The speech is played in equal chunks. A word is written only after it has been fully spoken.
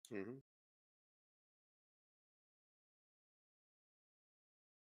Hmm.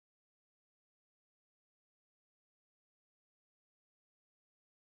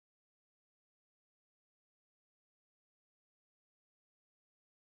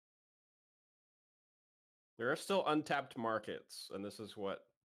 There are still untapped markets, and this is what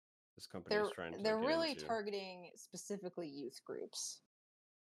this company is trying to They're get really into. targeting specifically youth groups.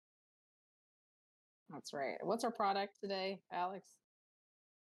 That's right. What's our product today, Alex?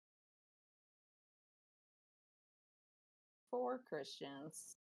 For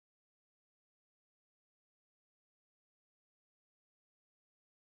Christians.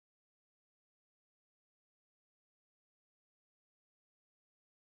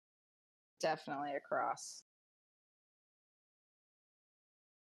 Definitely a cross.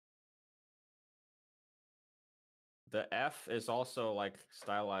 The F is also like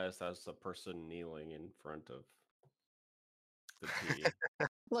stylized as a person kneeling in front of the T.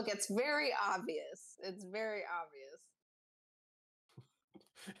 Look, it's very obvious. It's very obvious.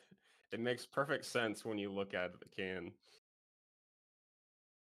 It makes perfect sense when you look at the can.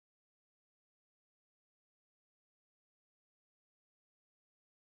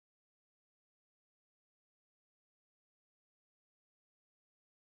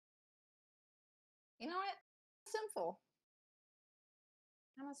 You know what? Simple.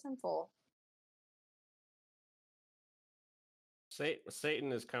 Kind of simple.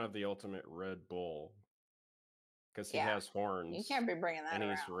 Satan is kind of the ultimate Red Bull because he Yeah. has You horns can't be bringing that and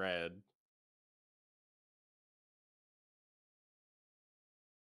he's around. red.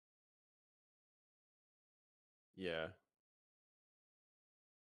 Yeah,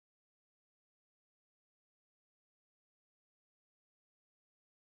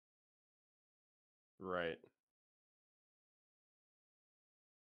 right.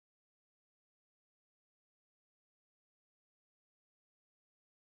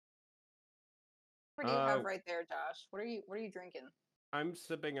 What do you have Uh, right there, Josh? What are you drinking? I'm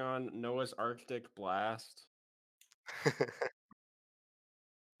sipping on Noah's Arctic Blast, I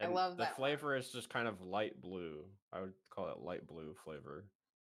and love the that one. flavor is just kind of light blue. I would call it light blue flavor.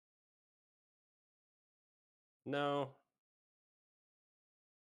 No,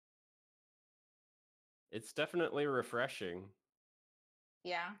 it's definitely refreshing.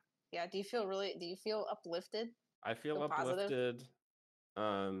 Yeah. Yeah. Do you feel uplifted? I feel Feel positive? uplifted.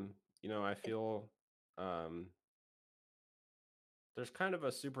 I It, feel um there's kind of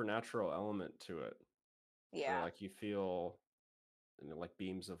a supernatural element to it where yeah. like you feel like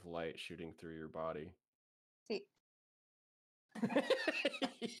beams of light shooting through your body. See,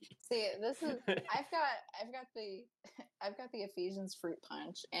 see, this is I've got the I've got the Ephesians fruit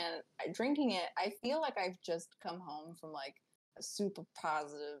punch, and drinking it, I feel like I've just come home from like a super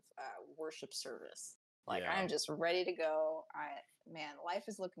positive worship service. Like I'm Yeah. just ready to go. Man, life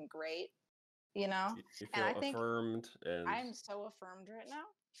is looking great, you know. You And I feel think affirmed and I'm so affirmed right now.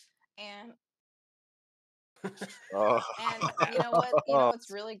 And Oh. And you know what? You know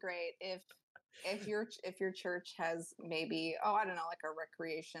what's really great if your church has maybe, oh, I don't know, like a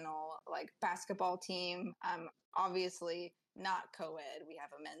recreational like basketball team. Obviously not co-ed. We have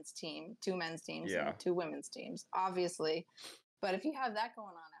a men's team, two men's teams yeah. and two women's teams, obviously. But if you have that going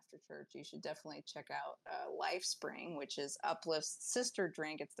on after church, you should definitely check out Life Spring, which is Uplift's sister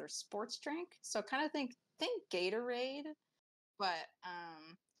drink. It's their sports drink. So kind of think Gatorade, but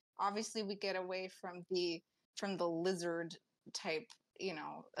obviously we get away from the lizard type,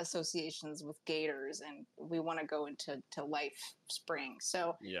 associations with gators, and we want to go into Life Spring.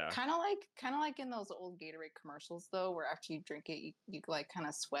 So Yeah. kind of like in those old Gatorade commercials, though, where after you drink it, you like kind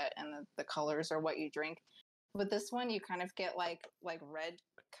of sweat, and the colors are what you drink. With this one, you kind of get like red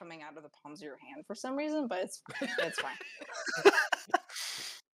coming out of the palms of your hand for some reason, but it's fine. It's fine.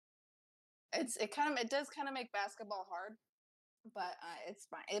 It does kind of make basketball hard, but it's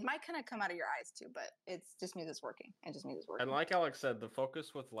fine. It might kind of come out of your eyes too, but it's just means it's working. It just means it's And working. like Alex said, the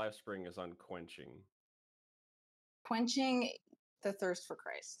focus with Lifespring is on quenching. Quenching the thirst for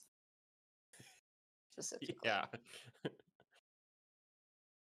Christ, specifically. Yeah.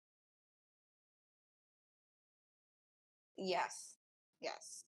 Yes,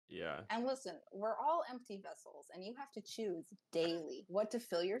 yes. Yeah. And listen, we're all empty vessels, and you have to choose daily what to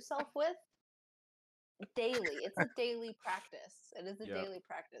fill yourself with. Daily, it's a daily practice. It is a Yep. daily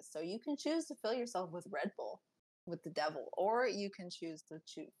practice. So you can choose to fill yourself with Red Bull, with the devil, or you can choose to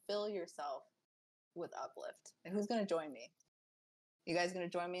fill yourself with Uplift. And who's going to join me? You guys gonna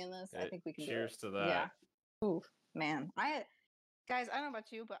join me in this? I think we can do it. Cheers to Yeah. that. Ooh, man. Guys, I don't know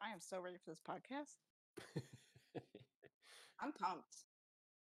about you, but I am so ready for this podcast. I'm pumped.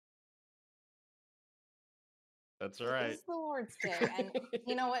 That's It right. is the Lord's Day, and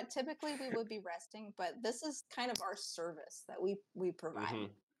you know what? Typically, we would be resting, but this is kind of our service that we provide. Hmm.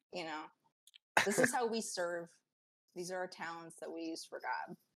 You know, this is how we serve. These are our talents that we use for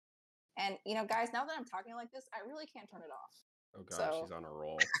God. And you know, guys, now that I'm talking like this, I really can't turn it off. Oh God, she's So on a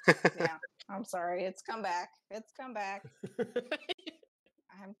roll. yeah, I'm sorry. It's come back. It's come back.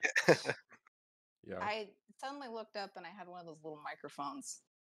 I'm Yeah. I suddenly looked up and I had one of those little microphones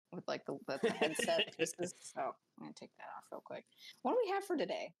with like the headset pieces. So I'm gonna take that off real quick. What do we have for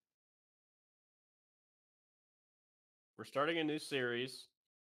today? We're starting a new series.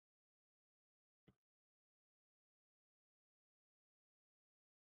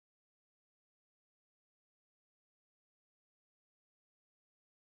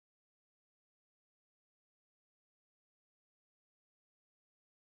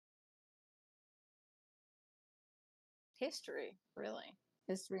 History, really.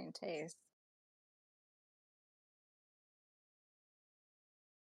 History and taste.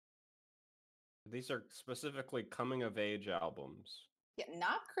 These are specifically coming of age albums. Yeah,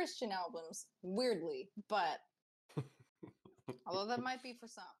 not Christian albums, weirdly, but although that might be for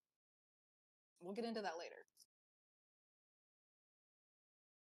some. We'll get into that later.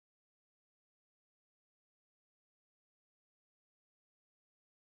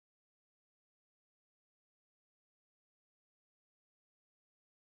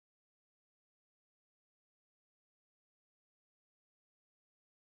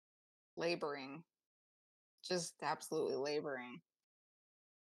 Laboring. Just absolutely laboring.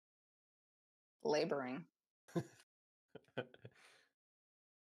 Laboring.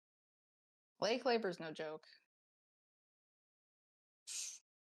 Lake labor's no joke.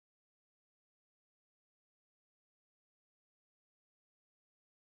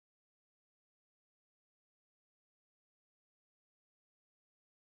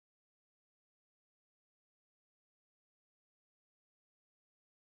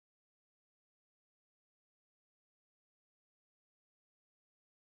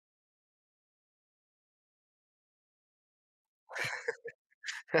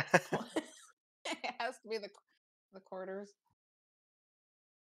 It has to be the quarters.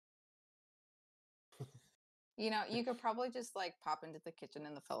 You know, you could probably just like pop into the kitchen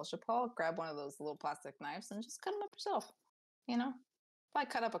in the fellowship hall, grab one of those little plastic knives, and just cut them up yourself. You know, probably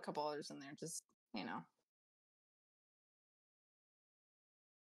cut up a couple others in there. Just you know,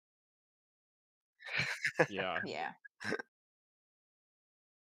 Yeah. yeah.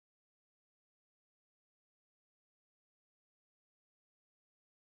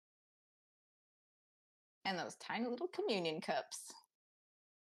 And those tiny little communion cups,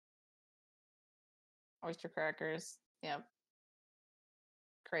 oyster crackers. Yep,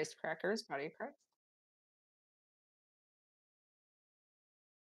 Christ crackers, body of Christ.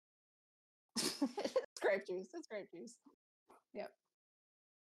 It's grape juice. It's grape juice. Yep.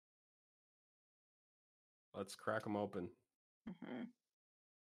 Let's crack them open. Hmm.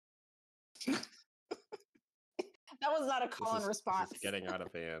 That was not a This call and is response. getting out of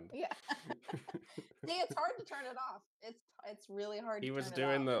hand. Yeah. See, it's hard to turn it off. It's really hard He to was turn it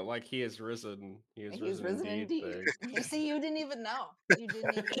doing off. the like he is risen. He is He's risen risen indeed indeed. thing. You see, you didn't even know. You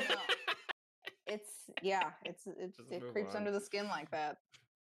didn't even know. It's yeah. Just It move creeps on. under the skin like that.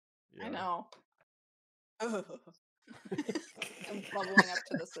 I Yeah. know. I'm bubbling up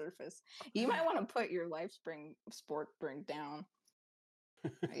to the surface. You might want to put your life spring sport drink down.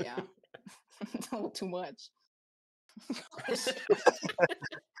 Yeah, it's a little too much.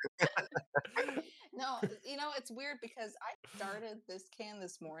 No, you know it's weird because I started this can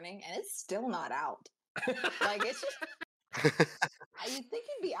this morning and it's still not out. Like it's you'd think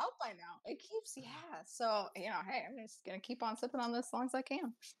it'd be out by now. It keeps, yeah. So you know, hey, I'm just gonna keep on sipping on this as long as I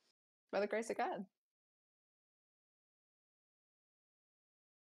can, by the grace of God.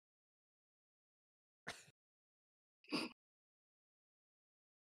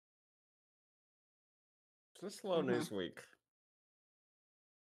 It's a slow Hmm. news week.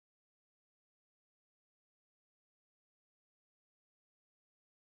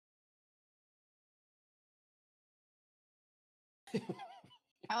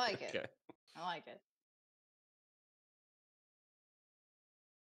 I like it. Okay. I like it.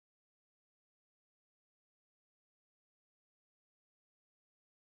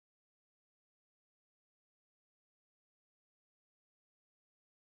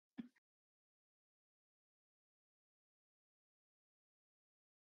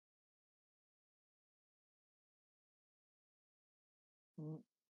 Mm.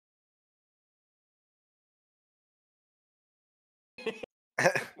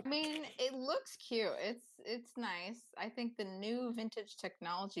 I mean, it looks cute. It's nice. I think the new vintage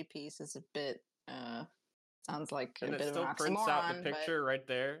technology piece is a bit Sounds like a And it bit of an still prints out the oxymoron, but picture right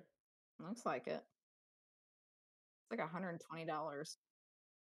there. looks like it. It's like $120.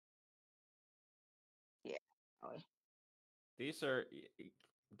 Yeah, probably. These are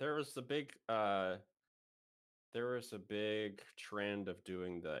there was a big there was a big trend of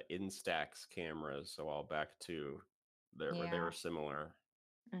doing the Instax cameras a while back too. There where they were Yeah. similar.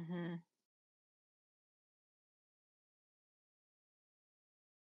 Mhm.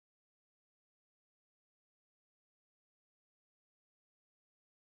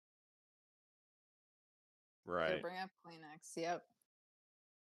 Better Right. bring up Kleenex. Yep.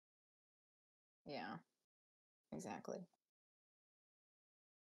 Yeah, exactly.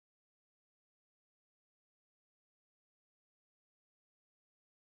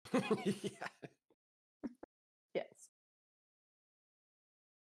 Yeah. Yes.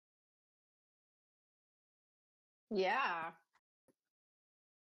 Yeah.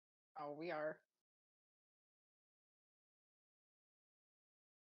 Oh, we are.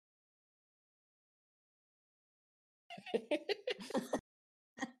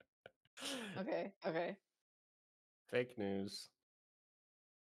 Okay, okay. Fake news.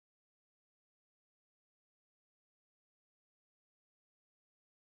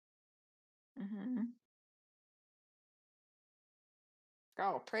 Mhm.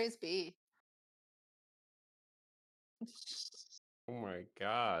 Oh, praise be. Oh my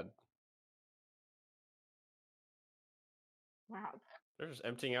god. Wow. They're just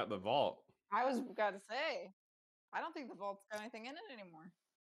emptying out the vault. I was gotta say, I don't think the vault's got anything in it anymore.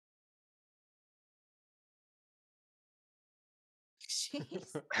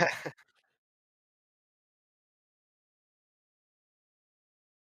 Jeez.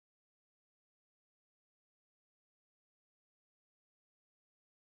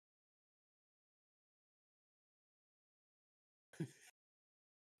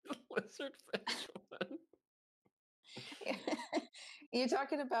 Lizard fish one. You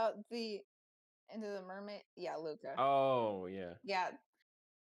talking about the Into the Mermaid? Yeah, Luca. Oh, yeah. Yeah.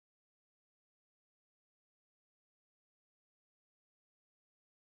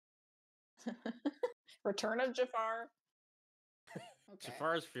 Return of Jafar. Okay.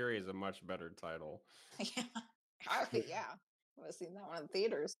 Jafar's Fury is a much better title. Yeah. Yeah. I have seen that one in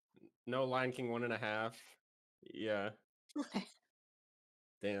theaters. No Lion King 1.5. Yeah.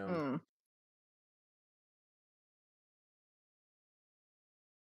 Damn. Mm.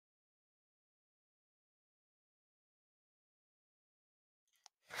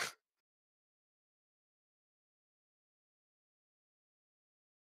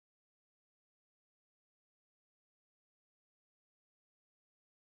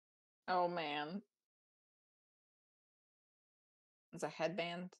 Oh man. It's a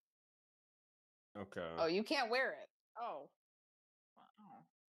headband. Okay. Oh, you can't wear it. Oh. Wow.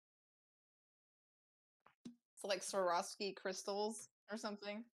 It's like Swarovski crystals or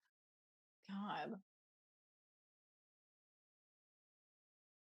something. God.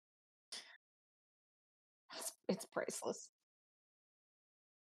 It's priceless.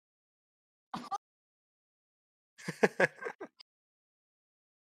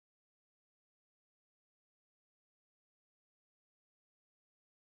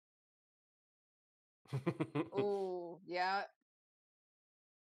 Oh, yeah.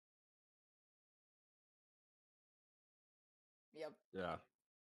 Yep. Yeah.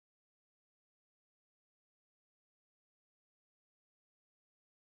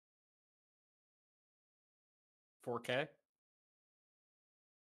 4K?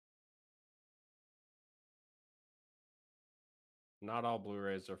 Not all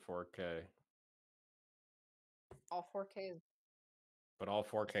Blu-rays are 4K, All 4K. but all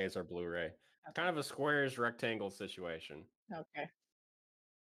 4Ks are Blu-ray. Kind Okay. of a squares rectangle situation. Okay.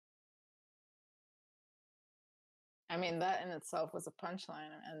 I mean, that in itself was a punchline.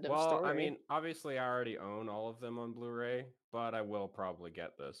 End of Well, I story. mean, obviously I already own all of them on Blu-ray, but I will probably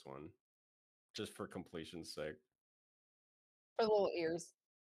get this one just for completion's sake. For the little ears.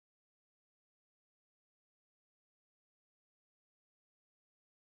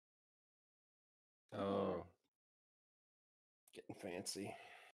 Oh. Oh, getting fancy.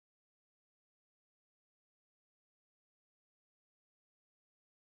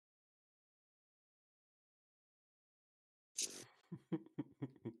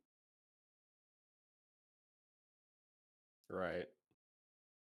 Right.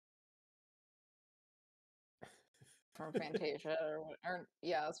 From Fantasia or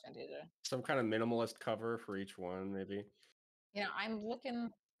yeah, that's Fantasia. Some kind of minimalist cover for each one, maybe. I'm looking.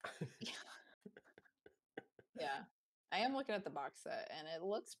 Yeah. I am looking at the box set and it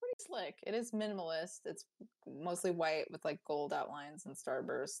looks pretty slick. It is minimalist. It's mostly white with like gold outlines and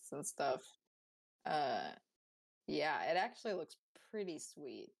starbursts and stuff. Uh Yeah, it actually looks pretty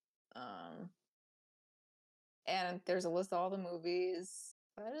sweet. Um, and there's a list of all the movies.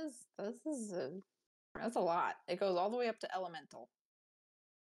 That's a lot. It goes all the way up to Elemental,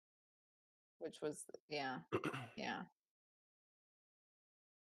 which was yeah, yeah,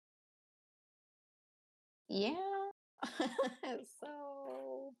 yeah. So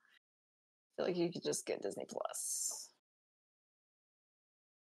I feel like you could just get Disney Plus.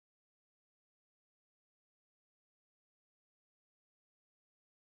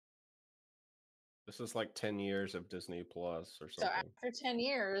 This is like 10 years of Disney Plus or So something. after 10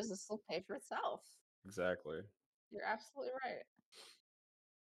 years, this will pay for itself. Exactly. You're absolutely right.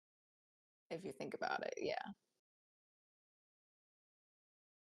 If you think about it, yeah.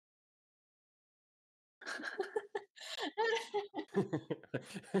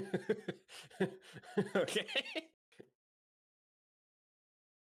 Okay.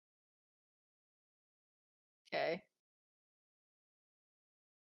 Okay.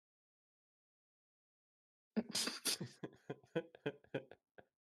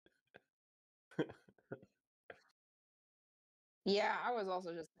 Yeah, I was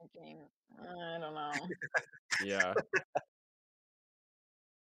also just thinking, I don't know. Yeah.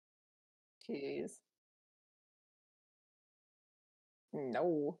 Jeez.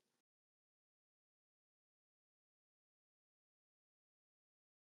 No.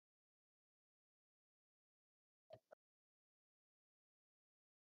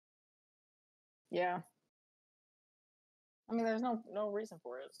 Yeah. I mean, there's no reason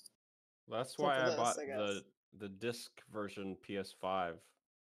for it That's except for why I this, I bought guess. the disc version PS5.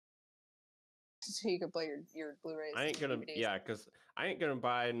 So you could play your Blu-rays I ain't and gonna DVDs. yeah, because I ain't gonna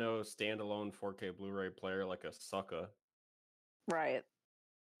buy no standalone 4K Blu-ray player like a sucker. Right.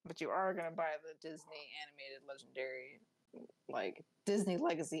 But you are gonna buy the Disney animated legendary, like Disney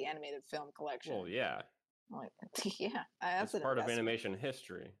Legacy animated film Well, collection. yeah. Like, yeah, that's It's an part of investment. animation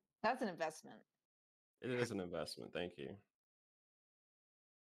history. That's an investment. It is an investment, thank you.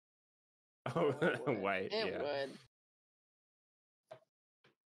 Oh, Oh, it would. white, It yeah. would.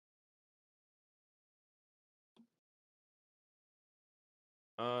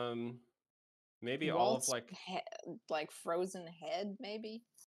 Um, maybe all of Walt's like like frozen head, maybe.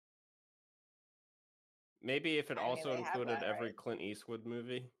 maybe if it I mean, also they have included that, every right? Clint Eastwood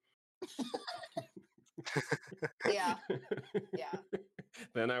movie. Yeah, yeah.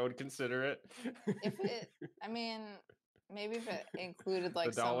 Then I would consider it. If it, I mean, maybe if it included The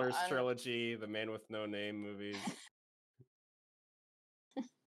like some Dollars trilogy, the Man with No Name movies,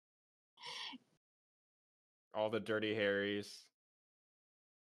 all the Dirty Harrys,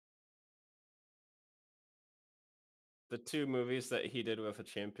 the two movies that he did with a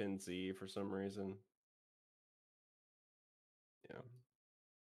chimpanzee for some reason. Yeah.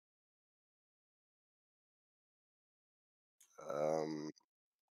 Um,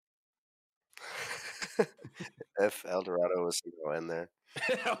 if El Dorado was in there.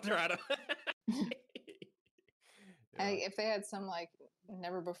 El Dorado. Yeah. if they had some like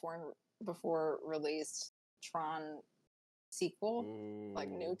never before released Tron sequel, like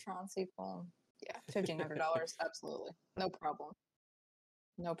new Ooh. Tron sequel, yeah, $1,500, absolutely, no problem,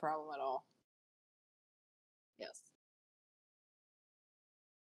 no problem at all. Yes.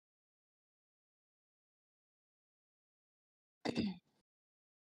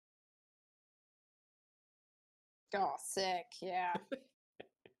 Oh, sick! Yeah,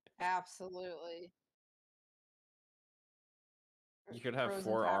 absolutely. You could have Frozen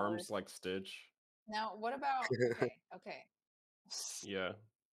 4 arms Towers. like Stitch. Now, what about? Okay, okay. Yeah,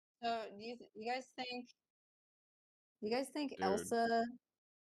 So, do you guys think dude, Elsa?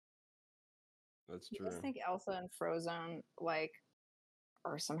 that's You guys true. think Elsa and Frozen like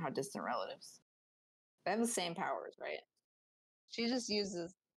are somehow distant relatives? They have the same powers, right? She just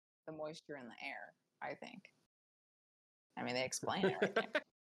uses the moisture in the air, I think. I mean, they explain it right there.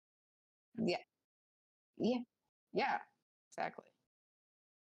 Yeah, yeah, yeah, exactly.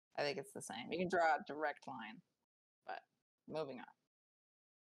 I think it's the same. You can draw a direct line, but moving on.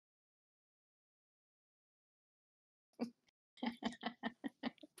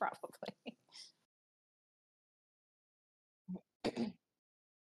 Probably.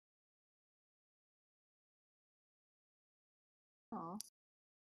 Oh,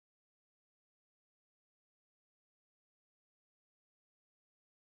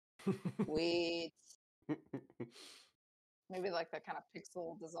 sweet. Maybe like that kind of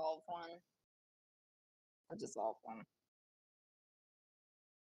pixel dissolve one, a dissolve one.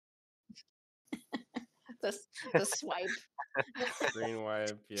 The swipe. Screen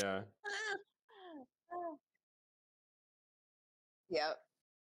wipe, yeah. Yep.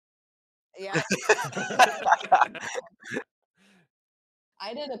 Yeah.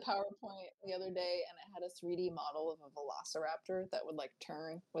 I did a PowerPoint the other day and it had a 3D model of a velociraptor that would like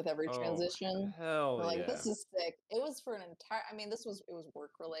turn with every Oh, transition. hell We're like, yeah. this is sick. It was for an entire, I mean, it was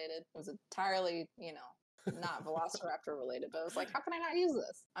work related. It was entirely, not velociraptor related, but I was like, how can I not use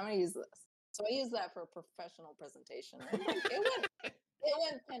this? I'm going to use this. So I used that for a professional presentation. And like, it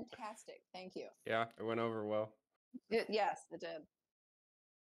went fantastic. Thank you. Yeah, it went over well. Yes, it did.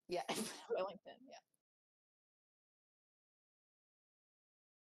 Yeah. Wellington. Yeah.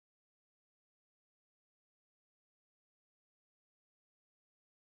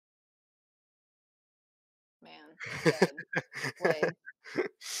 Man, dead. Played.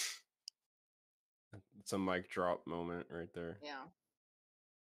 It's a mic drop moment right there. Yeah.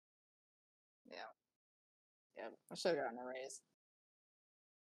 Yeah. Yeah. I should have gotten a raise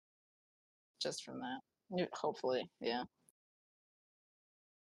just from that. Hopefully. Yeah.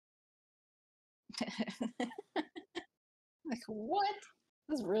 Like, what?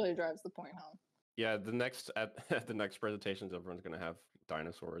 This really drives the point home. Yeah, the next at, at the next presentations, everyone's gonna have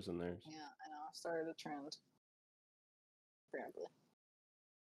dinosaurs in there. Yeah, I know. I've started a trend. Apparently.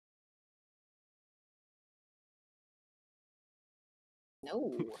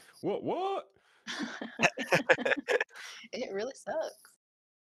 No. What? It really sucks.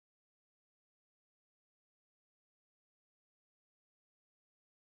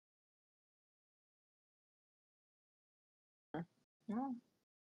 No.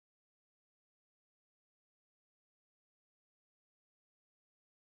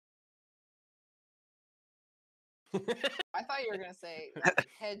 I thought you were going to say like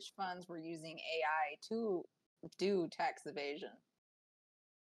hedge funds were using AI to do tax evasion.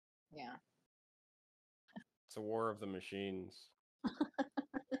 Yeah. It's a war of the machines.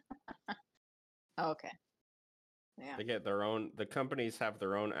 Okay. Yeah. They get their own. The companies have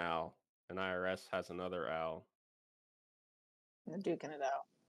their own owl, and IRS has another owl. They're duking it out.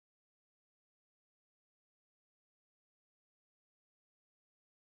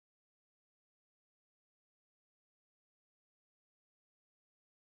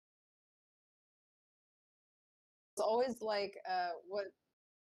 It's always like what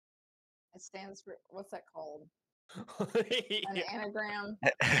it stands for. What's that called? An Yeah. anagram.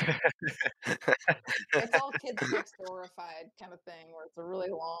 It's all kids next doorified kind of thing, where it's a really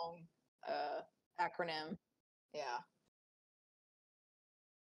long acronym. Yeah.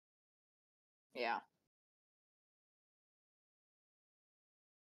 Yeah.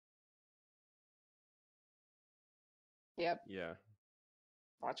 Yep. Yeah.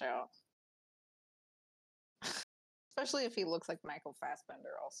 Watch out. Especially if he looks like Michael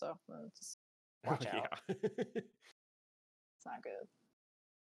Fassbender. Also, just watch out. Yeah. It's not good.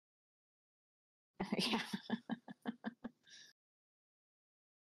 Yeah.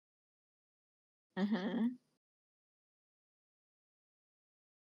 Mm-hmm.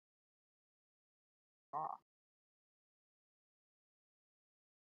 Oh.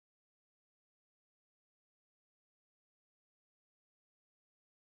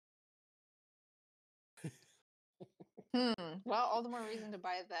 Well, all the more reason to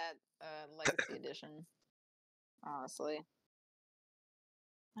buy that Legacy Edition. Honestly,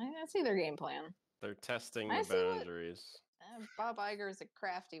 I see their game plan. They're testing I the see what boundaries. Bob Iger is a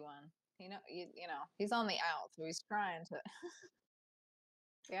crafty one. You know, he's on the out, so he's trying to.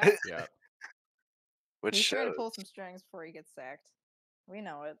 Yeah, Yeah. Which he's trying to shows. pull some strings before he gets sacked. We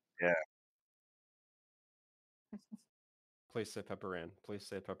know it. Yeah. Please say Pepper Ann. Please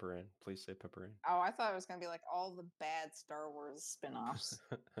say Pepper Ann. Please say Pepper Ann. Oh, I thought it was gonna be like all the bad Star Wars spin-offs.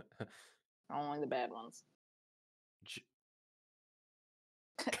 Only the bad ones.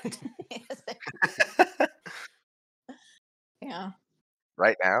 Yeah.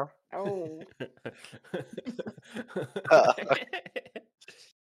 Right now? Oh.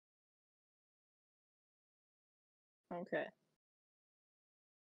 Okay.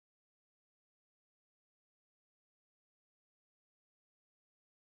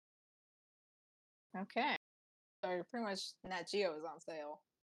 Okay. So pretty much Nat Geo is on sale.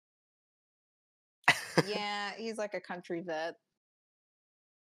 Yeah, he's like a country vet.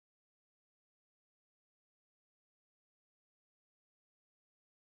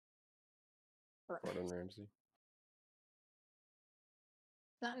 Gordon Ramsay.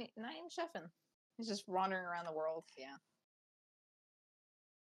 Not even chefing. He's just wandering around the world. Yeah.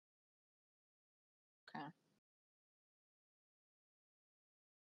 Okay.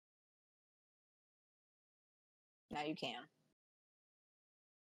 Now you can.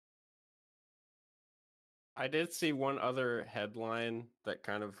 I did see one other headline that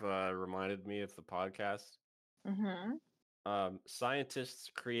kind of reminded me of the podcast. Mm-hmm. Scientists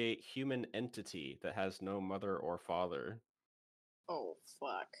create human entity that has no mother or father. Oh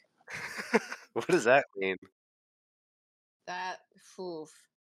fuck. What does that mean? That oof.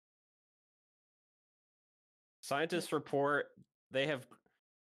 Scientists report they have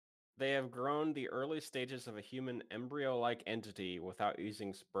they have grown the early stages of a human embryo-like entity without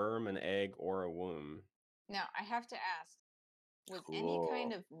using sperm, an egg, or a womb. Now I have to ask, was any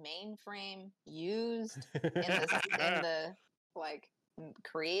kind Cool. of mainframe used in the like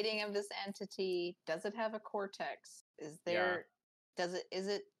creating of this entity? Does it have a cortex? Yeah, Is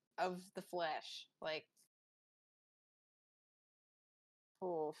it of the flesh? Like,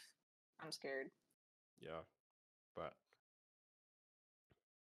 oof. I'm scared. yeah, but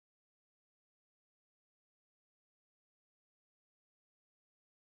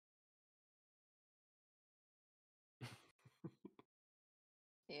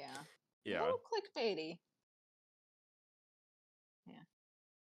Yeah. A yeah. little clickbaity. Yeah.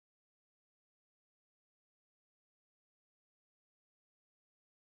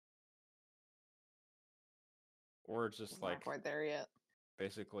 Or just We're not like quite there yet.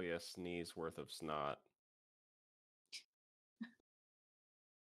 basically a sneeze worth of snot.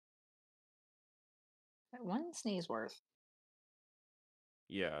 One sneeze worth.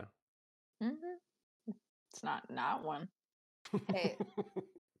 Yeah. Hmm. It's not one. Hey,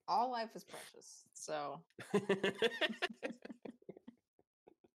 all life is precious. So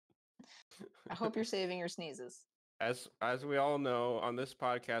I hope you're saving your sneezes. As we all know, on this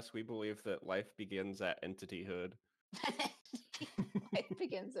podcast, we believe that life begins at entityhood. Life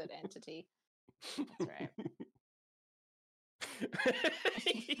begins at entity. That's right.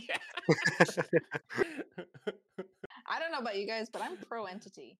 Yeah. I don't know about you guys, but I'm pro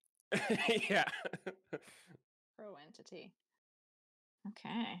entity. Yeah. Pro entity.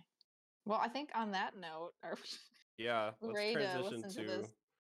 Okay. Well, I think on that note, are Yeah, we let's ready to transition listen to to this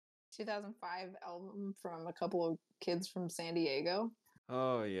 2005 album from a couple of kids from San Diego?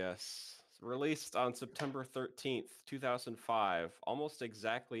 oh yes. Released on September 13th, 2005, almost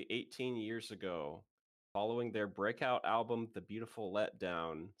exactly 18 years ago. Following their breakout album The Beautiful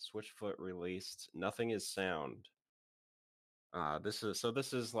Letdown, Switchfoot released Nothing Is Sound. This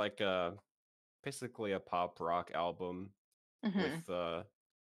is like basically a pop rock album Hmm. with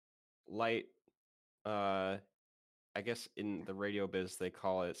light uh I guess in the radio biz they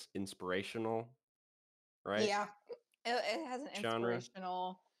call it inspirational, right? Yeah, it has an Genre.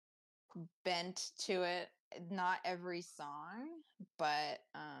 inspirational bent to it. Not every song, but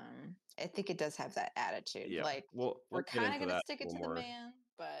I think it does have that attitude. Yeah. Like, We'll we're get kind of into gonna that stick a it little to the more. man,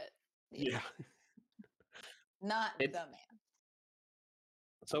 but yeah, Yeah. not It's the man.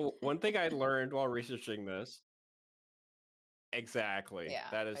 so one thing I learned while researching this exactly. Yeah,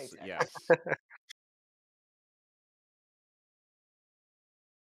 That is exactly. yes.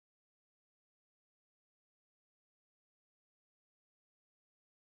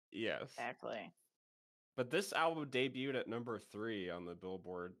 Yes. Exactly. But this album debuted at number 3 on the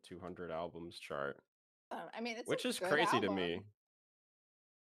Billboard 200 albums chart, I mean, it's a which is good crazy to album. me.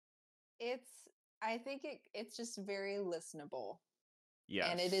 It's I think it's just very listenable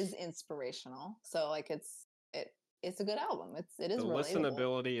and it is Yes. inspirational. So like it's a good album. It The is relatable.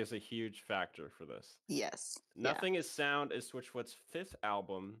 listenability is a huge factor for this. Yes. Yeah. Nothing is Sound is Switchfoot's 5th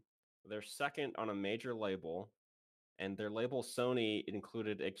album, their second on a major label, and their label Sony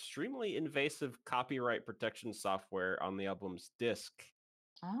included extremely invasive copyright protection software on the album's disc.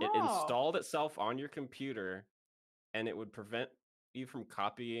 It Oh, installed itself on your computer and it would prevent you from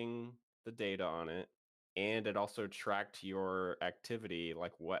copying the data on it. And it also tracked your activity,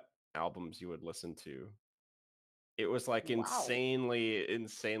 like what albums you would listen to. It was like wow. insanely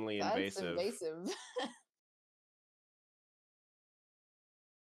That's invasive. invasive.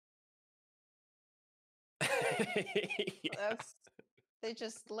 Yeah. That's they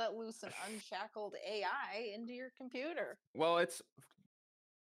just let loose an unshackled AI into your computer. Well, it's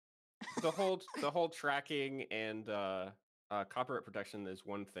the whole tracking and copyright protection is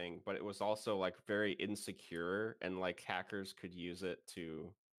one thing, but it was also like very insecure, and like hackers could use it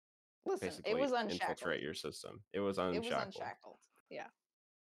to Listen, it basically was unshackled. infiltrate your system. It was It was unshackled. unshackled. Yeah.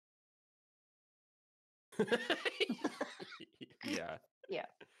 Yeah, Yeah.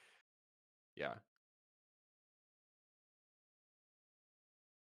 yeah,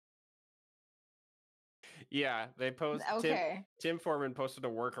 yeah. They post Okay. Tim Foreman posted a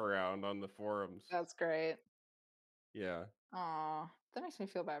workaround on the forums. That's great. Yeah. Aw, that makes me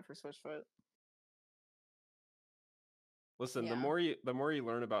feel bad for Switchfoot. Listen, Yeah. the more you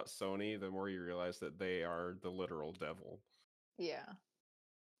learn about Sony, the more you realize that they are the literal devil. Yeah.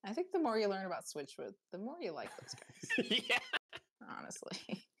 I think the more you learn about Switchfoot, the more you like those guys. Yeah. Honestly,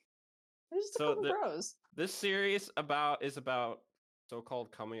 they're just a So couple bros. this series is about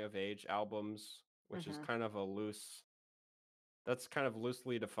so-called coming of age albums, which is kind of that's kind of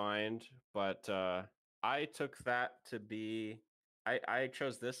loosely defined, but I took that to be I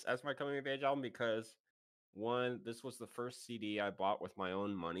chose this as my coming of age album because one, this was the first CD I bought with my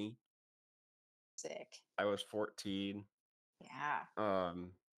own money. Sick. I was 14. Yeah.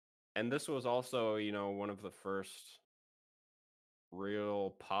 And this was also, one of the first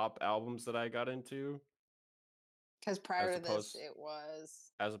real pop albums that I got into. Because prior to this, it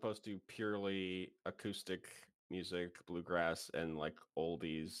was as opposed to purely acoustic music, bluegrass, and like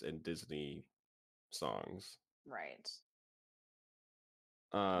oldies and Disney songs. Right.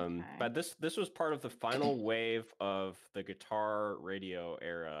 But this was part of the final wave of the guitar radio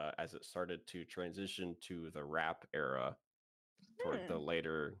era as it started to transition to the rap era toward the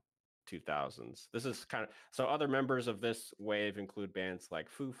later 2000s. This is so other members of this wave include bands like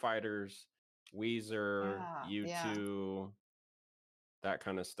Foo Fighters, Weezer, U2, that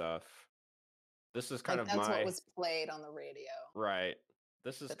kind of stuff. This is kind of that's what was played on the radio. Right.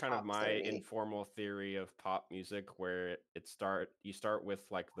 This is kind of my informal theory of pop music where you start with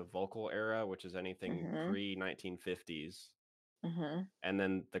like the vocal era, which is anything pre-1950s. And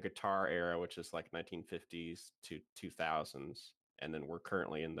then the guitar era, which is like 1950s to 2000s. And then we're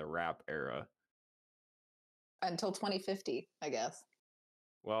currently in the rap era. Until 2050, I guess.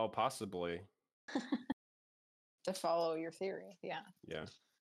 Well, possibly. To follow your theory, yeah. Yeah.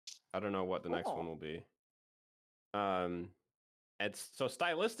 I don't know what the next one will be. It's so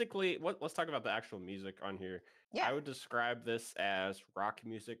stylistically, let's talk about the actual music on here. Yeah. I would describe this as rock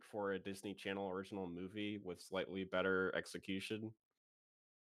music for a Disney Channel original movie with slightly better execution.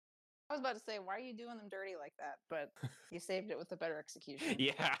 I was about to say, why are you doing them dirty like that? But you saved it with a better execution.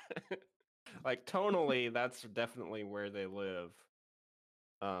 Yeah. Like tonally, that's definitely where they live.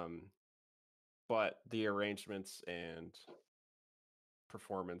 But the arrangements and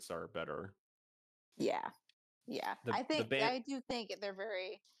performance are better. Yeah. Yeah. I do think they're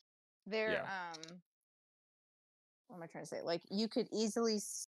what am I trying to say? Like you could easily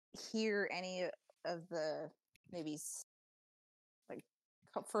hear any of the maybe like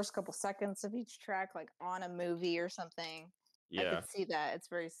first couple seconds of each track, like on a movie or something. Yeah. I could see that. It's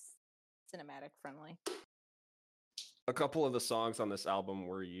very cinematic friendly. A couple of the songs on this album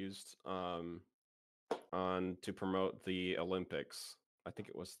were used to promote the Olympics. I think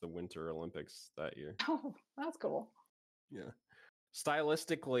it was the Winter Olympics that year. Oh, that's cool. Yeah.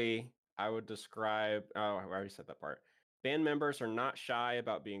 Stylistically, I would describe, I already said that part. Band members are not shy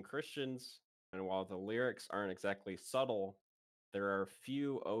about being Christians, and while the lyrics aren't exactly subtle, there are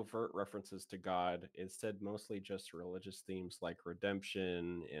few overt references to God, instead mostly just religious themes like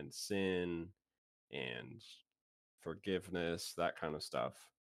redemption and sin and forgiveness, that kind of stuff.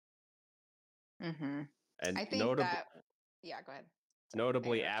 And I think go ahead.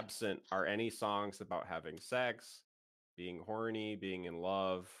 Notably absent are any songs about having sex, being horny, being in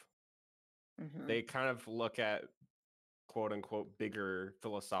love. They kind of look at quote unquote bigger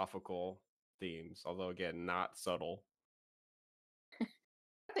philosophical themes, although again, not subtle. I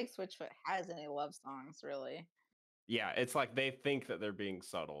don't think Switchfoot has any love songs, really. Yeah, it's like they think that they're being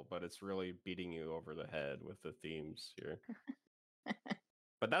subtle, but it's really beating you over the head with the themes here.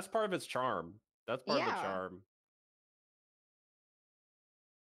 But that's part of its charm. That's part of the charm.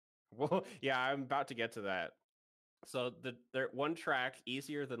 Well, yeah, I'm about to get to that. So their one track,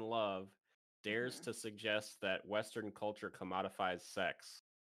 Easier Than Love, dares to suggest that Western culture commodifies sex.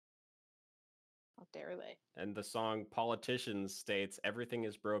 How dare they? And the song Politicians states, everything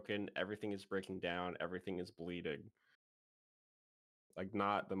is broken, everything is breaking down, everything is bleeding. Like,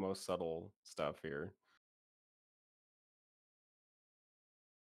 not the most subtle stuff here.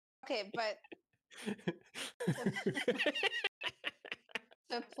 Okay, but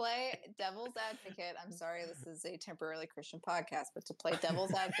to play devil's advocate, I'm sorry, this is a temporarily Christian podcast, but to play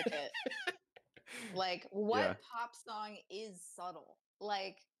devil's advocate, like what pop song is subtle?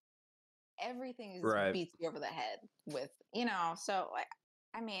 Like everything beats you over the head with, so like,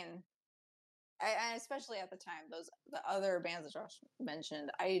 I mean, I especially at the time, the other bands that Josh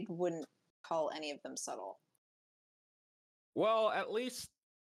mentioned, I wouldn't call any of them subtle. Well, at least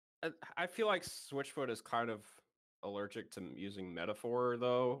I feel like Switchfoot is kind of allergic to using metaphor,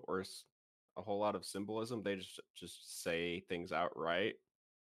 though, or a whole lot of symbolism. They just say things outright.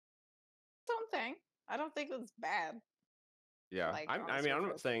 I don't think it's bad. Yeah, like, I'm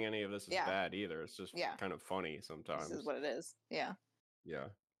not saying any of this is bad either. It's just kind of funny sometimes. This is what it is. Yeah. Yeah,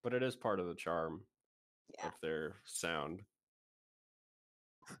 but it is part of the charm of their sound.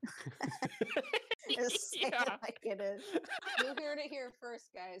 Just say it Yeah. like it is. You heard it here first,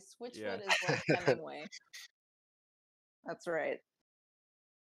 guys. Yeah. Switchfoot is like Hemingway. That's right.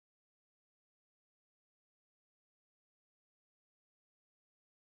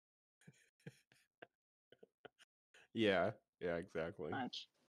 Yeah. Yeah, exactly. Much.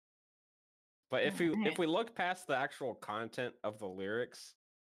 But All if right. we look past the actual content of the lyrics,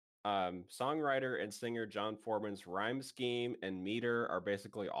 songwriter and singer John Foreman's rhyme scheme and meter are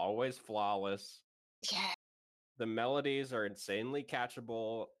basically always flawless. Yeah. The melodies are insanely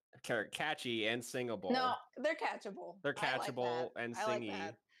catchy and singable. No, they're catchable. They're I like that. catchable and I like singy.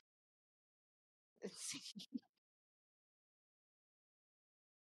 that.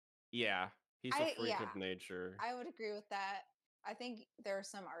 Yeah, he's a freak Yeah, of nature. I would agree with that. I think there are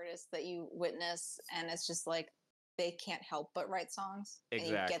some artists that you witness and it's just like they can't help but write songs and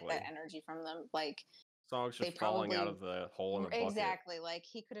you get that Exactly. energy from them. Like Songs they just falling out probably of the hole in the bucket. exactly like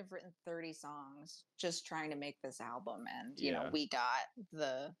he could have written 30 songs just trying to make this album and Yeah. we got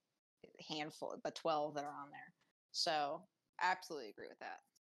the handful, the 12 that are on there. So absolutely agree with that.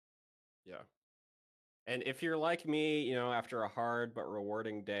 Yeah. And if you're like me, after a hard but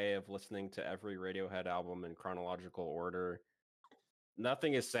rewarding day of listening to every Radiohead album in chronological order,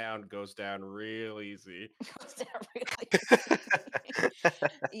 Nothing Is Sound goes down real easy. Goes down really easy.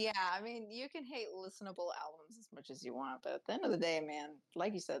 Yeah, I mean, you can hate listenable albums as much as you want, but at the end of the day, man,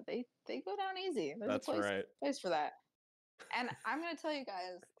 like you said, they go down easy. There's That's a right. place for that. And I'm gonna tell you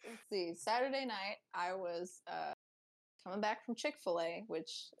guys, let's see, Saturday night I was coming back from Chick-fil-A,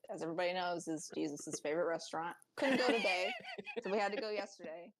 which, as everybody knows, is Jesus's favorite restaurant. Couldn't go today, so we had to go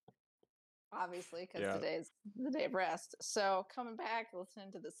yesterday, obviously, because Yeah. today's the day of rest. So coming back,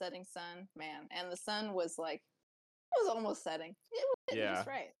 listening to the setting sun, man, and the sun was like, it was almost setting. It was hitting Yeah. just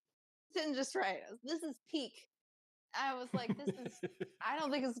right. It's hitting just right. This is peak. I was like, this is. I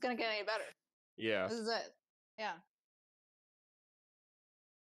don't think it's gonna get any better. Yeah. This is it. Yeah.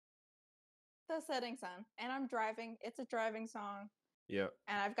 The setting sun, and I'm driving. It's a driving song. Yeah.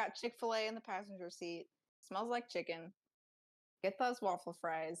 And I've got Chick-fil-A in the passenger seat. Smells like chicken. Get those waffle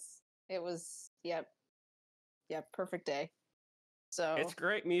fries. It was, yep, perfect day. So It's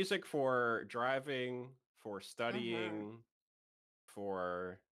great music for driving, for studying,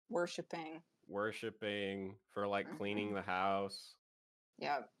 for worshiping, for like cleaning the house,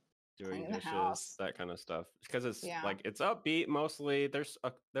 yep, doing cleaning the dishes, house. that kind of stuff. Because it's Yeah. like it's upbeat mostly. There's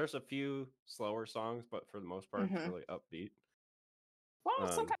a few slower songs, but for the most part, it's really upbeat. Well,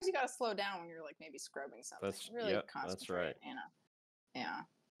 Um, sometimes you gotta slow down when you're like maybe scrubbing something. Really that's concentrate, right. Yeah.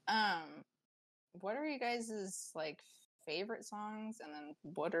 What are you guys' like favorite songs, and then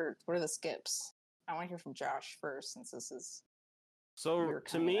what are the skips? I want to hear from Josh first, since this is So your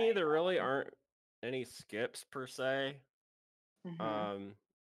to coming me, out there really album. aren't any skips per se.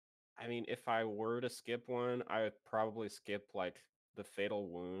 I mean, if I were to skip one, I would probably skip like the Fatal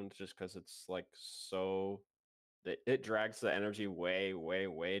Wound, just because it's like it drags the energy way, way,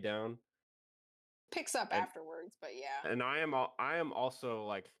 way down. Picks up And afterwards, but yeah. and I am also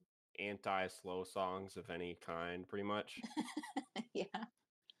like anti slow songs of any kind, pretty much. Yeah.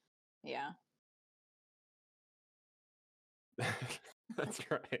 Yeah. That's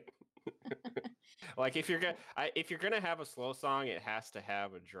right. Like if you're gonna have a slow song, it has to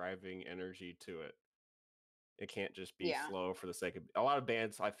have a driving energy to it. It can't just be Yeah. slow for the sake of. A lot of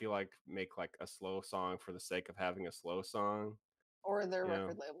bands I feel like make like a slow song for the sake of having a slow song. Or their You know?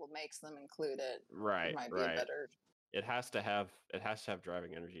 record label makes them include it. Right, Might be a right. better. It has to have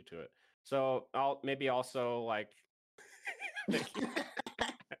driving energy to it. So I'll maybe also like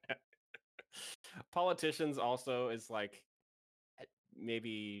Politicians also is like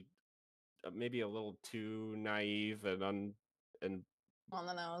maybe maybe a little too naive and On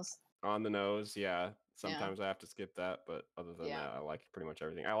the nose. on the nose. Yeah, Yeah. sometimes I have to skip that, but other than Yeah. that, I like pretty much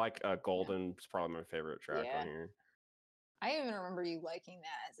everything. I like Golden. It's probably my favorite track Yeah. on here. I even remember you liking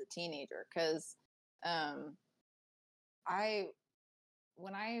that as a teenager, because I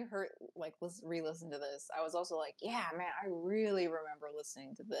when I heard like re-listen to this, I was also like, yeah, man, I really remember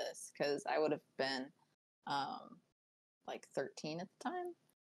listening to this, because I would have been like 13 at the time.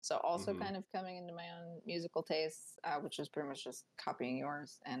 So also kind of coming into my own musical tastes, which was pretty much just copying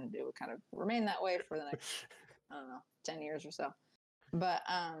yours, and it would kind of remain that way for the next, I don't know, 10 years or so. But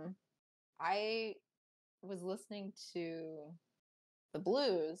I was listening to the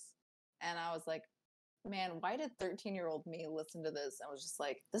blues, and I was like, man, why did 13-year-old me listen to this? I was just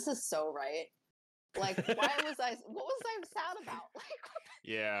like, this is so right. Like, what was I sad about? Like,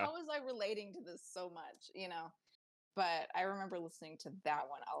 Yeah. how was I relating to this so much, But I remember listening to that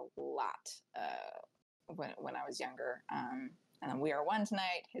one a lot when I was younger. And then We Are One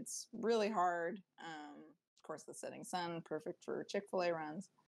Tonight hits really hard. Of course, The Setting Sun, perfect for Chick-fil-A runs.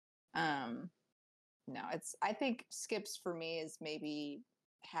 No, I think skips for me is maybe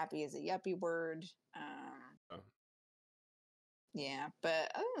Happy as a Yuppie Word. Oh. Yeah,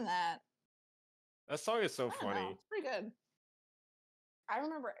 but other than that, That song is so I don't funny. know. It's pretty good. I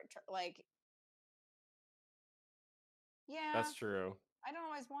remember, like, yeah, That's true. I don't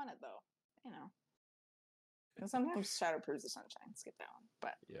always want it though, you know. And sometimes Shadow Proves the Sunshine. Skip that one,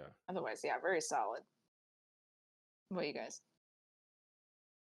 but Yeah. otherwise, yeah, very solid. What about you guys?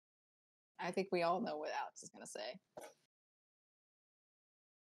 I think we all know what Alex is going to say.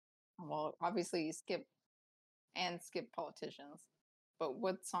 Well, obviously, you skip politicians, but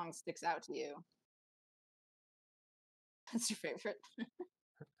what song sticks out to you? That's your favorite.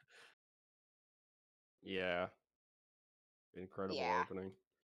 Yeah. Incredible Yeah. opening.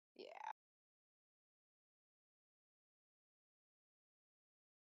 Yeah.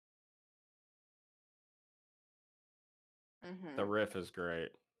 The Mm-hmm. riff is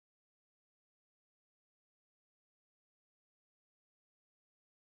great.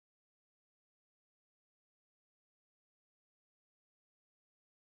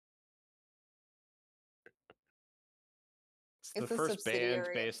 It's the It's a first band subsidiary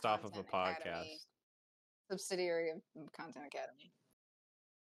of based off of a Content Academy. podcast. Subsidiary of Content Academy.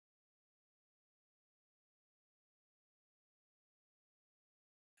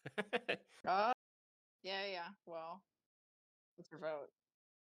 Oh, yeah. Well, what's your vote?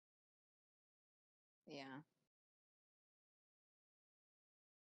 Yeah.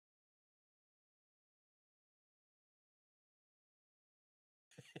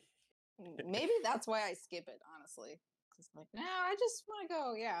 Maybe that's why I skip it, honestly. Because like, no, I just want to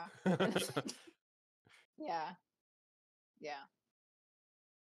go. Yeah. Yeah. Yeah.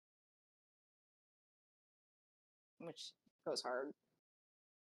 Which goes hard.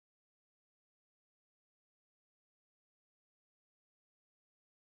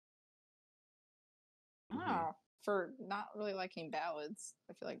 Mhm. Oh, for not really liking ballads.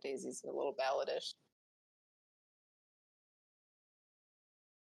 I feel like Daisy's a little balladish.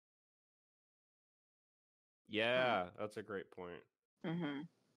 Yeah, that's a great point. Mm-hmm.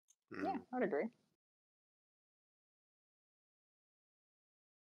 Mm. Yeah, I'd agree.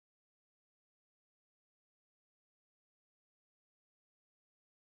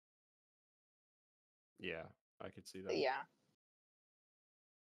 Yeah, I could see that. But yeah.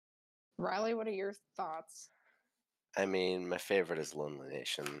 Riley, what are your thoughts? I mean, my favorite is Lonely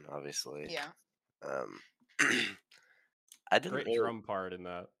Nation, obviously. Yeah. I didn't Great really, drum part in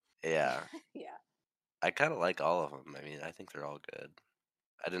that. yeah. Yeah. I kind of like all of them. I mean, I think they're all good.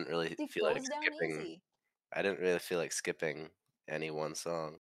 I didn't really It feel like goes down skipping. easy. I didn't really feel like skipping any one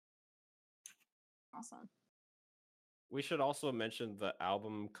song. Awesome. We should also mention the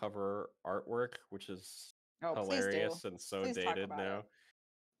album cover artwork, which is Oh, please do. hilarious and so Please talk dated about now. it.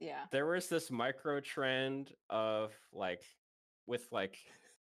 Yeah. There was this micro trend of like with like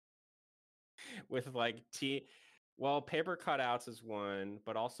with like paper cutouts is one,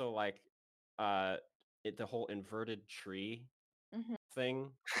 but also like the whole inverted tree Mhm.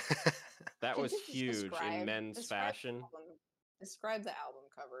 thing that Could was you just huge in men's fashion. Describe the album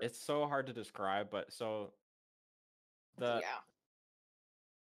cover. It's so hard to describe, but so the Yeah.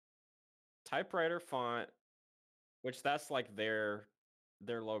 typewriter font, which that's like their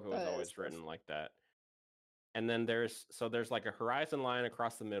logo is That is always written perfect. like that. And then there's like a horizon line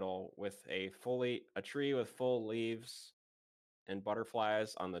across the middle with a tree with full leaves and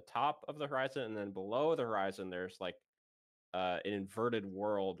butterflies on the top of the horizon, and then below the horizon there's like an inverted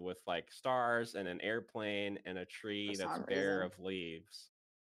world with like stars and an airplane and a tree For that's some bare reason. of leaves.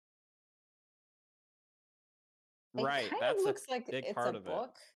 It Right, kind of that's a looks like big it's part a of it.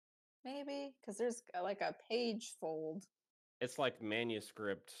 book, maybe, because there's like a page fold. It's like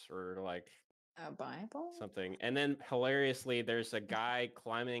manuscript or like A Bible? something. And then hilariously, there's a guy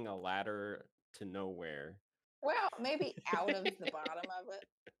climbing a ladder to nowhere. Well, maybe out of the bottom of it.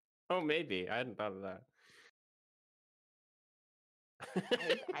 Oh, maybe. I hadn't thought of that.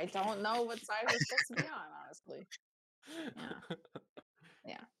 I don't know what side we're supposed to be on, honestly. Yeah.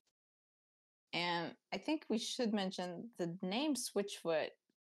 Yeah. And I think we should mention the name Switchfoot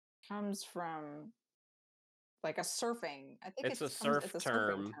comes from like a surfing. I think It's a surf it's a surfing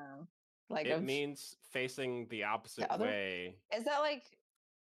term. term. Like It of means facing the opposite the other way. is that like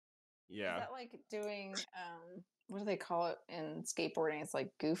Yeah. is that like doing what do they call it in skateboarding? It's like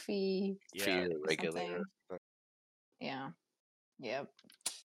goofy Yeah. Feel regular. something. Yeah. Yep.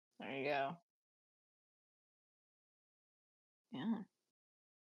 There you go. Yeah.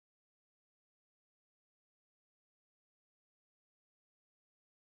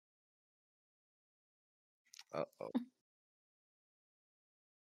 Uh-oh.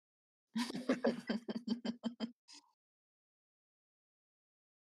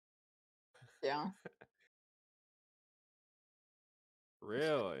 Yeah.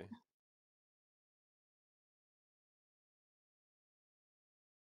 Really?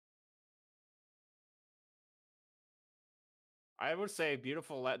 I would say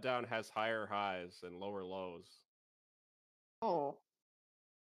Beautiful Letdown has higher highs and lower lows. Oh.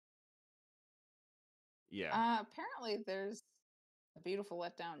 Yeah. Apparently there's a Beautiful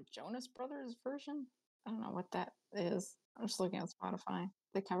Letdown Jonas Brothers version. I don't know what that is. I'm just looking at Spotify.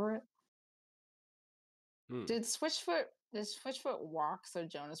 They cover it. Hmm. Did Switchfoot walk so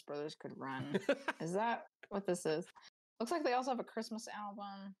Jonas Brothers could run? Is that what this is? Looks like they also have a Christmas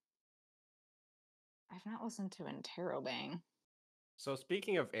album. I've not listened to Interrobang. So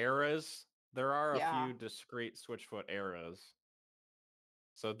speaking of eras, there are a Yeah. few discrete Switchfoot eras.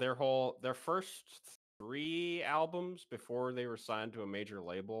 So their first 3 albums before they were signed to a major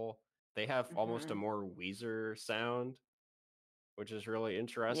label, they have almost a Mhm. more Weezer sound, which is really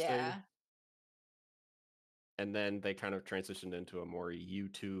interesting. Yeah. And then they kind of transitioned into a more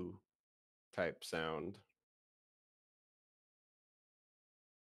U2 type sound.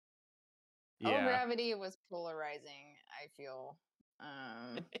 Oh, Yeah. Gravity was polarizing, I feel.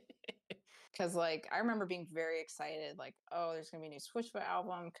 Because like I remember being very excited, like, oh, there's gonna be a new Switchfoot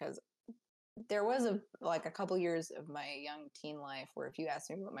album. Because there was a couple years of my young teen life where if you asked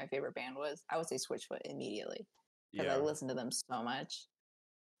me what my favorite band was, I would say Switchfoot immediately because I Yeah. listened to them so much.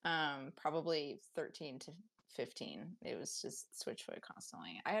 Probably 13 to 15. It was just Switchfoot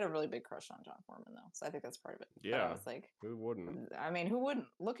constantly. I had a really big crush on John Foreman though, so I think that's part of it. But I Yeah. was like, Who wouldn't? I mean, who wouldn't?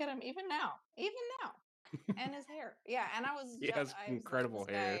 Look at him even now, and his hair. Yeah, and He has I was like, incredible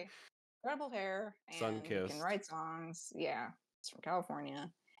this hair. guy, incredible hair, and he can Sun-kissed. write songs. Yeah, he's from California,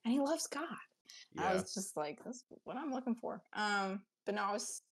 and he loves God. I Yeah. was just like, this is what I'm looking for. But no, I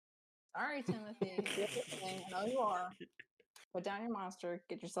was sorry, Timothy. If you're listening, I know you are. Put down your monster.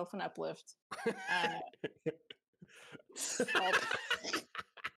 Get yourself an uplift. Uh, hall,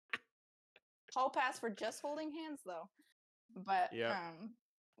 hall pass for just holding hands, though. But Yep.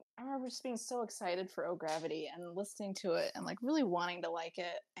 I remember just being so excited for Oh Gravity and listening to it and like really wanting to like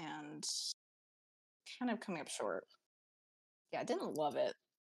it and kind of coming up short. Yeah, I didn't love it.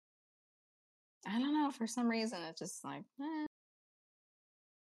 I don't know. For some reason, it's just like,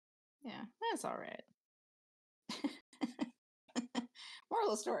 yeah, that's all right.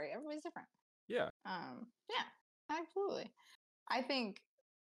 Moral of the story: everybody's different. Yeah. Yeah, absolutely. I think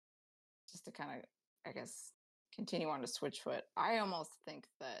just to kind of, I guess, continue on to Switchfoot, I almost think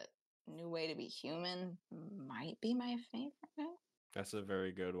that New Way to Be Human might be my favorite. That's a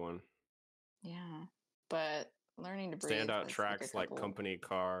very good one. Yeah, but Learning to Breathe Standout has like a tracks like couple. Company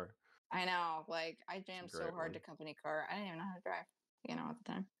Car. I know, like I It's a jammed so great hard to one. Company Car, I didn't even know how to drive. At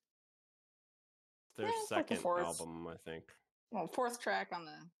the time. Their Yeah, it's like the second fourth, album, I think. fourth track on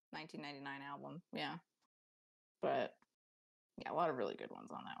the 1999 album. Yeah, but yeah, a lot of really good ones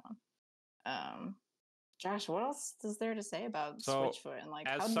on that one. Josh, what else is there to say about So, Switchfoot and like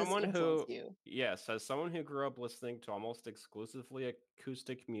as how did this someone influence who, you? yes, as someone who grew up listening to almost exclusively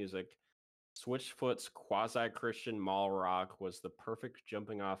acoustic music, Switchfoot's quasi-Christian mall rock was the perfect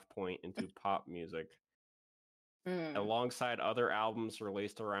jumping off point into pop music. Mm. Alongside other albums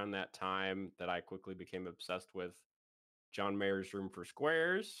released around that time that I quickly became obsessed with, John Mayer's Room for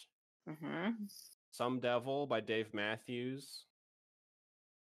Squares, Mm-hmm. Some Devil by Dave Matthews,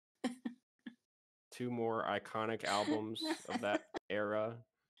 2 more iconic albums of that era.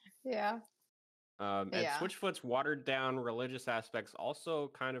 Yeah. And Yeah. Switchfoot's watered down religious aspects also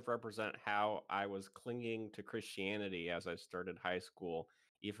kind of represent how I was clinging to Christianity as I started high school,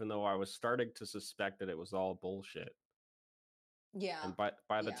 even though I was starting to suspect that it was all bullshit. Yeah. And by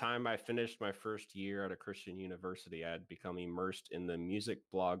the Yeah. time I finished my first year at a Christian university, I had become immersed in the music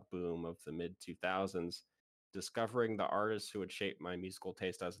blog boom of the mid 2000s, discovering the artists who had shaped my musical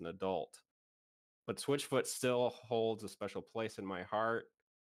taste as an adult. But Switchfoot still holds a special place in my heart.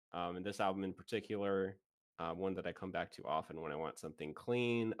 And this album in particular, one that I come back to often when I want something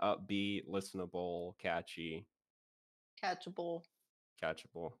clean, upbeat, listenable, catchy, Catchable.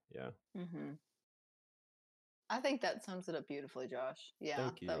 catchable. Yeah. Mm-hmm. I think that sums it up beautifully, Josh. Yeah,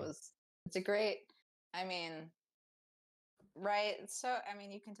 Thank you. it's a great, I mean, right? So, I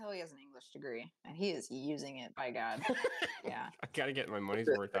mean, you can tell he has an English degree and he is using it by God. Yeah. I gotta get my money's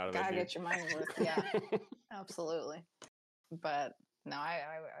worth out of it, Gotta dude. get your money's worth. Yeah, absolutely. But no, I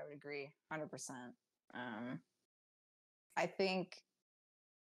would agree 100%. I think,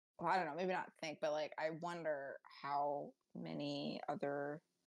 well, I don't know, maybe not think, but like, I wonder how many other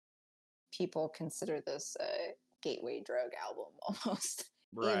people consider this a gateway drug album almost.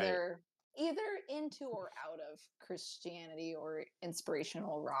 Right. Either into or out of Christianity or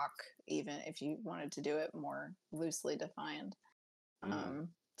inspirational rock, even if you wanted to do it more loosely defined.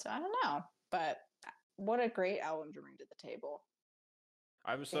 So I don't know, but what a great album to bring to the table.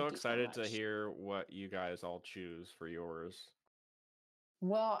 I'm so Thank you so excited to much. hear what you guys all choose for yours.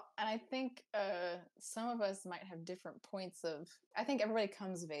 Well, and I think some of us might have different points of. I think everybody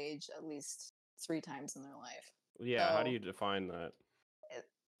comes of age at least 3 times in their life. Yeah, how do So, you define that?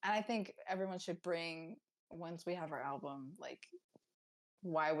 and I think everyone should bring, once we have our album, like,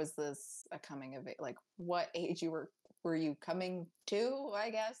 why was this a coming of age? Like, what age were you coming to? I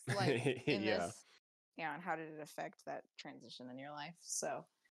guess, like in Yeah. this, yeah, and how did it affect that transition in your life? So,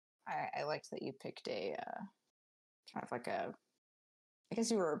 I liked that you picked a kind of like a. I guess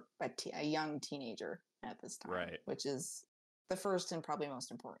you were a young teenager at this time, Right. which is the first and probably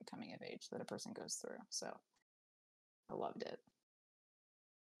most important coming of age that a person goes through. So I loved it.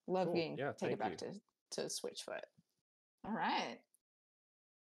 Love Cool. being Yeah, take it thank back to Switchfoot. All right.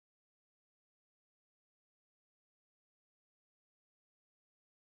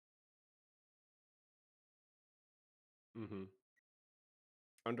 you.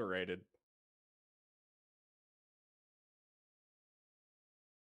 Underrated.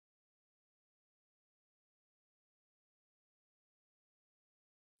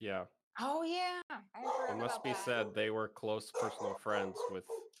 Yeah. Oh yeah, I forgot It must about be that. said they were close personal friends with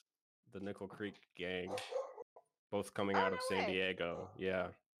the Nickel Creek gang, both coming Oh out of no San way! Diego. Yeah.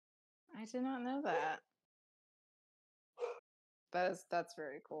 I did not know that. That's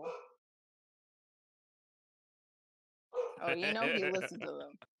very cool. Oh, you know he listened to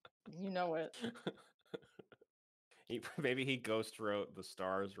them. You know it. Maybe he ghost wrote the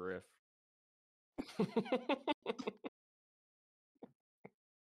Stars riff.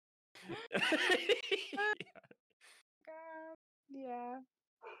 God, yeah.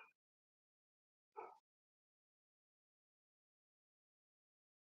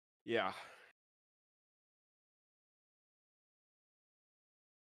 Yeah.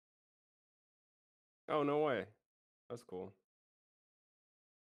 Oh, no way. That's cool.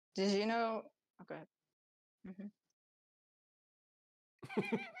 Did you know? Oh, go ahead. Mm-hmm.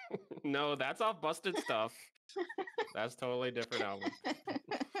 No, that's all busted stuff. That's totally different album.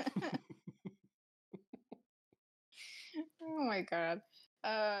 Oh my god.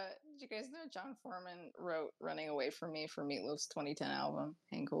 Did you guys know John Foreman wrote Running Away From Me for Meatloaf's 2010 album,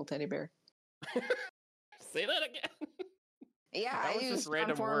 Hang Cool Teddy Bear? Say that again. Yeah, That I was just used John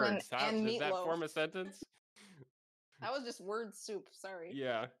random Foreman words. How and did that Meatloaf. form a sentence? That was just word soup, sorry.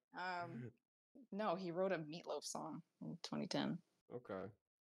 Yeah. No, he wrote a Meatloaf song in 2010. Okay.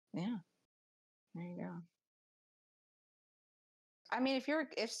 Yeah. There you go. I mean,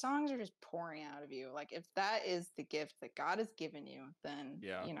 if songs are just pouring out of you, like if that is the gift that God has given you, then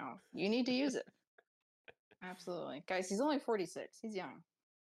Yeah. you need to use it. Absolutely. Guys, he's only 46. He's young.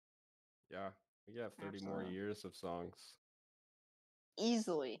 Yeah. We have 30 more Absolutely. years of songs.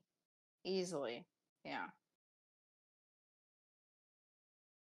 Easily. Yeah.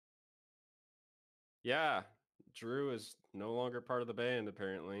 Yeah. Drew is no longer part of the band,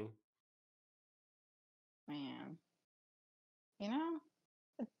 apparently. Man.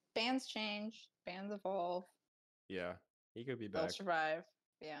 Bands change, bands evolve. Yeah. He could be They'll back. survive.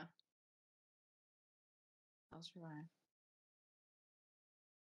 Yeah. They'll survive.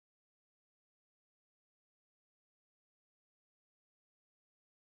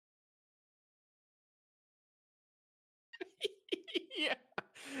 Yeah.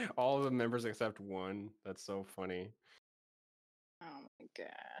 All of the members except one. That's so funny. Oh my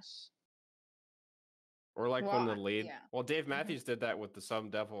gosh. Or like Well, when the lead. yeah. Well, Dave Matthews did that with the Some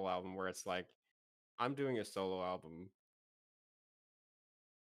Devil album, where it's like, I'm doing a solo album.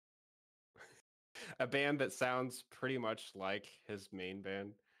 A band that sounds pretty much like his main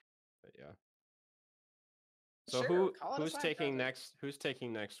band. But yeah. So Sure, call it a who's side taking project. next? Who's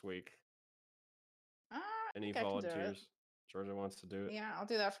taking next week? I Any think I can do it. volunteers? Georgia wants to do it. Yeah, I'll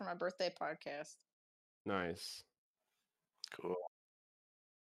do that for my birthday podcast. Nice. Cool.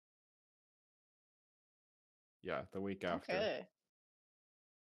 Yeah, the week after. Okay.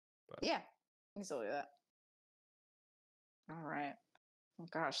 But Yeah, we can still do that. All right. Oh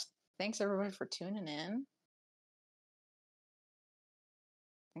gosh, thanks everybody for tuning in.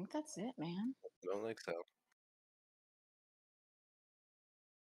 I think that's it, man. I don't think so.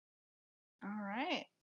 All right.